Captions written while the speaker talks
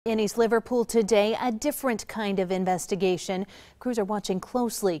In East Liverpool today, a different kind of investigation. Crews are watching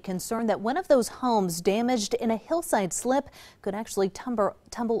closely, concerned that one of those homes damaged in a hillside slip could actually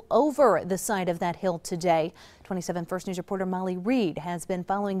tumble over the side of that hill today. 27 First News reporter Molly Reed has been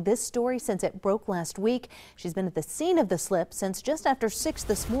following this story since it broke last week. She's been at the scene of the slip since just after 6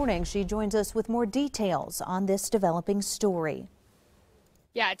 this morning. She joins us with more details on this developing story.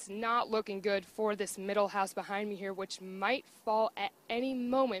 Yeah, it's not looking good for this middle house behind me here, which might fall at any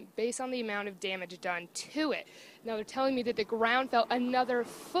moment based on the amount of damage done to it. Now, they're telling me that the ground fell another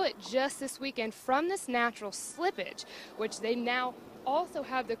foot just this weekend from this natural slippage, which they now also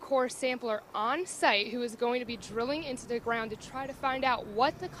have the core sampler on site who is going to be drilling into the ground to try to find out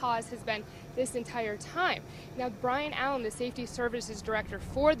what the cause has been this entire time. Now, Brian Allen, the safety services director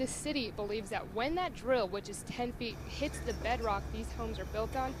for the city, believes that when that drill, which is 10 feet, hits the bedrock these homes are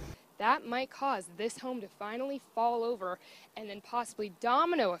built on, that might cause this home to finally fall over and then possibly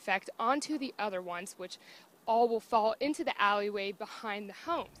domino effect onto the other ones, which all will fall into the alleyway behind the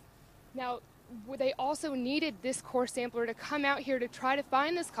homes. Now, they also needed this core sampler to come out here to try to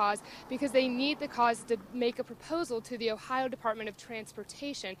find this cause because they need the cause to make a proposal to the Ohio Department of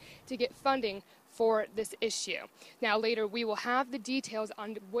Transportation to get funding for this issue. Now, later we will have the details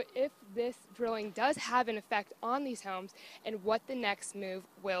on if this drilling does have an effect on these homes and what the next move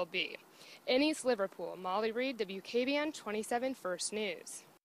will be. In East Liverpool, Molly Reed, WKBN 27 First News.